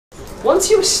once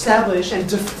you establish and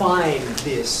define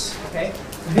this, okay,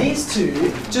 these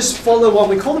two just follow what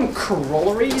we call them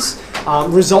corollaries,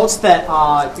 results that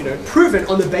are, you know, proven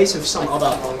on the basis of some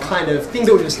other kind of thing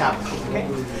that we established. Okay,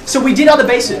 so we did other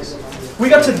bases. We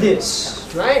got to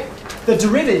this, right? The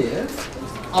derivative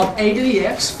of a to the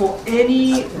x for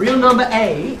any real number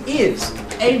a is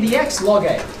a to the x log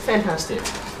a. Fantastic.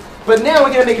 But now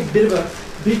we're going to make a bit of a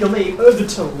bigger leap over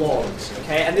to logs,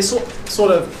 okay? And this will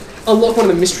sort of unlock one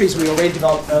of the mysteries we already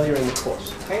developed earlier in the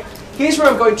course, okay? Here's where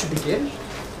I'm going to begin.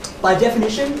 By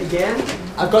definition, again,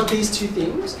 I've got these two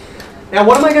things. Now,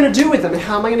 what am I going to do with them, and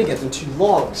how am I going to get them to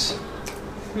logs?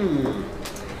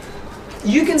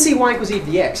 You can see y equals e to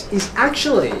the x is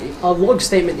actually a log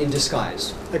statement in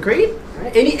disguise. Agreed?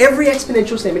 Right? Every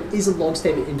exponential statement is a log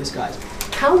statement in disguise.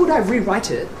 How would I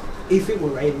rewrite it if it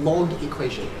were a log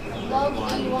equation? Log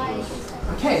dy.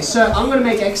 Okay, so I'm going to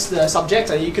make x the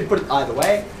subject, and you could put it either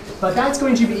way, but that's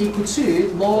going to be equal to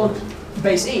log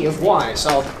base e of y, so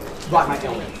I'll write my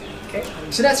element. Okay,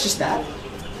 so that's just that.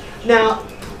 Now,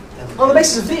 on the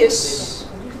basis of this,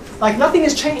 like nothing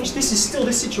has changed, this is still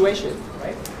this situation,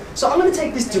 right? So I'm going to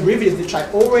take this derivative, which I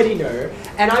already know,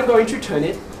 and I'm going to turn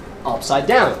it upside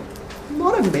down.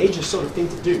 Not a major sort of thing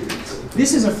to do.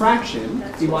 This is a fraction,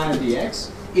 dy over dx.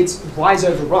 It's y's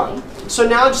over run. So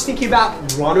now just thinking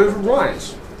about run over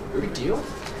y's. No big deal.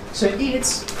 So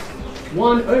it's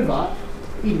 1 over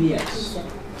e to the x.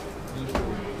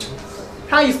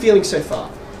 How are you feeling so far?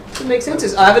 Does it make sense?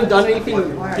 I haven't done anything,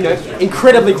 you know,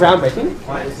 incredibly groundbreaking.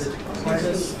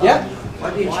 Yeah?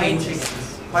 Why do you change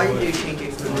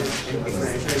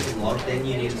exponential to log? Then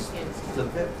you need to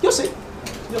flip it. You'll see.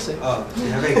 You'll see. Oh, you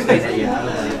haven't explained that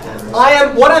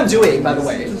yet. What I'm doing, by the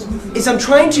way, is I'm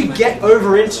trying to get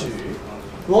over into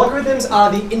logarithms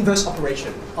are the inverse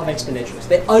operation of exponentials.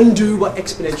 They undo what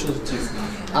exponentials do.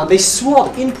 They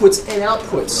swap inputs and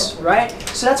outputs, right?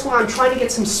 So that's why I'm trying to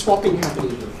get some swapping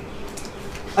happening here.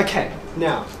 Okay,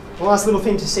 now, one last little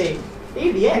thing to see.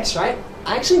 E to the x, right?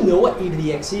 I actually know what e to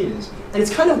the x is. And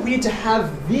it's kind of weird to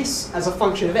have this as a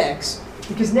function of x,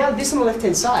 because now this on the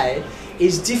left-hand side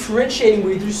is differentiating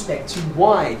with respect to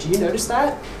y. Do you notice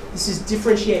that? This is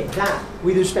differentiate that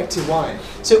with respect to y.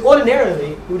 So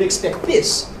ordinarily, we would expect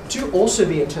this to also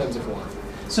be in terms of y.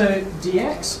 So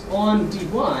dx on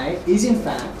dy is in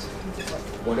fact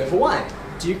 1 over y.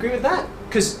 Do you agree with that?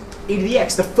 Because e to the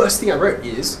x, the first thing I wrote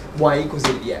is y equals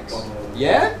e to the x.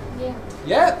 Yeah? Yeah.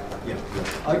 Yeah?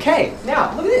 Yeah. Okay,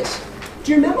 now look at this.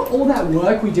 Do you remember all that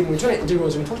work we did when we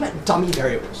talked about dummy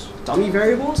variables? Dummy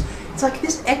variables? It's like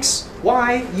this x,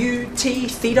 y, u, t,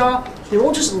 theta, they're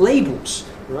all just labels,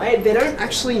 right? They don't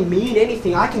actually mean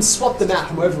anything. I can swap them out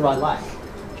however I like.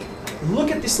 Look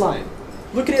at this line.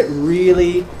 Look at it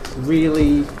really,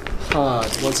 really hard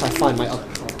once I find my other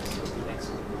problems.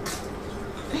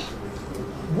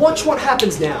 Watch what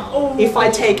happens now if I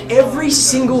take every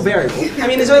single variable, I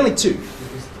mean there's only two,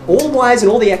 all y's and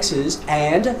all the x's,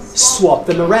 and swap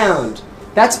them around.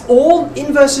 That's all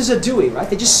inverses are doing, right?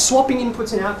 They're just swapping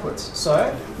inputs and outputs.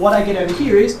 So what I get over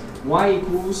here is y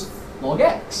equals log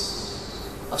x.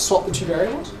 I've swapped the two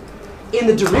variables. In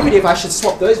the derivative, I should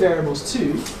swap those variables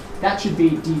too. That should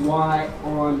be dy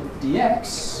on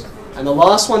dx. And the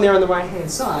last one there on the right-hand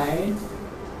side,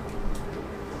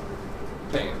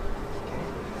 bam.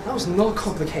 That was not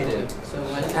complicated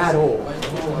at all.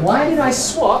 Why did I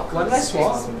swap? Why did I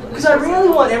swap? Because I really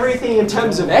want everything in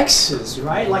terms of x's,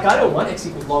 right? Like I don't want x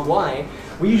equals log y.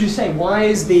 We usually say y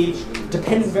is the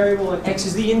dependent variable and x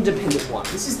is the independent one.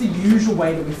 This is the usual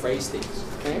way that we phrase things.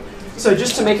 Okay? So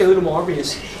just to make it a little more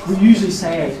obvious, we usually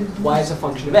say y is a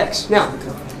function of x. Now,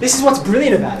 this is what's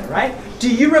brilliant about it, right?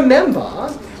 Do you remember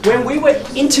when we were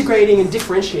integrating and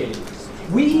differentiating?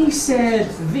 We said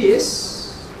this.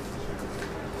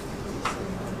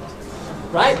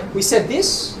 Right? We said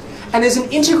this, and there's an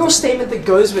integral statement that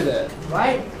goes with it,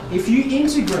 right? If you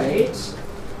integrate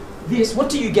this, what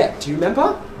do you get? Do you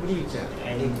remember? What do you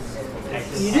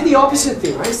get? You do the opposite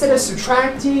thing, right? Instead of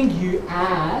subtracting, you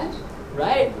add,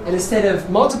 right? And instead of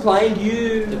multiplying,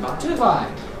 you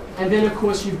divide. And then, of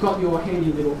course, you've got your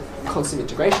handy little constant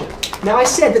integration. Now, I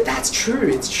said that that's true.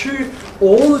 It's true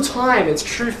all the time. It's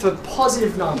true for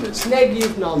positive numbers,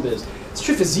 negative numbers. It's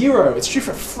true for zero. It's true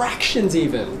for fractions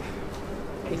even.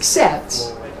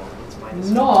 Except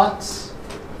not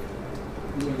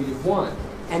 -1.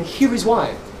 And here is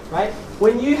why, right?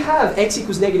 When you have x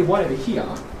equals -1 over here,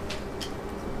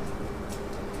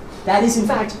 that is in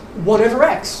fact 1 over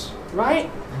x, right?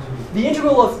 The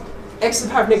integral of x to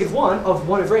the power of -1 of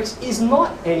 1 over x is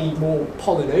not any more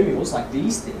polynomials like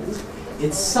these things.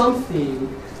 It's something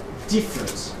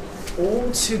different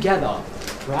altogether,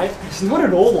 right? It's not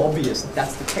at all obvious that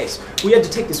that's the case. We had to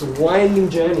take this winding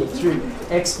journey through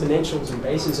exponentials and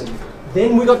bases, and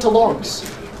then we got to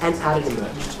logs, and added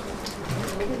emerged.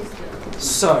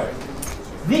 So,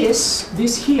 this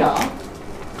here,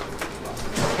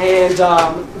 and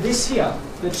this here,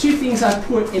 the two things I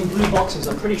put in blue boxes,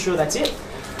 I'm pretty sure that's it.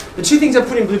 The two things I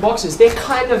put in blue boxes, they're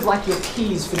kind of like your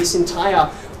keys for this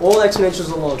entire, all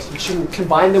exponentials and logs. You can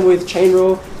combine them with chain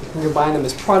rule, you can combine them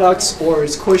as products or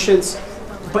as quotients,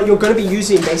 but you're going to be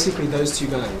using basically those two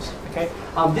guys. Okay?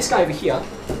 This guy over here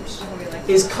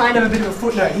is kind of a bit of a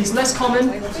footnote. He's less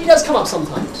common, but he does come up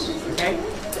sometimes. Okay?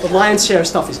 The lion's share of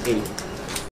stuff is B.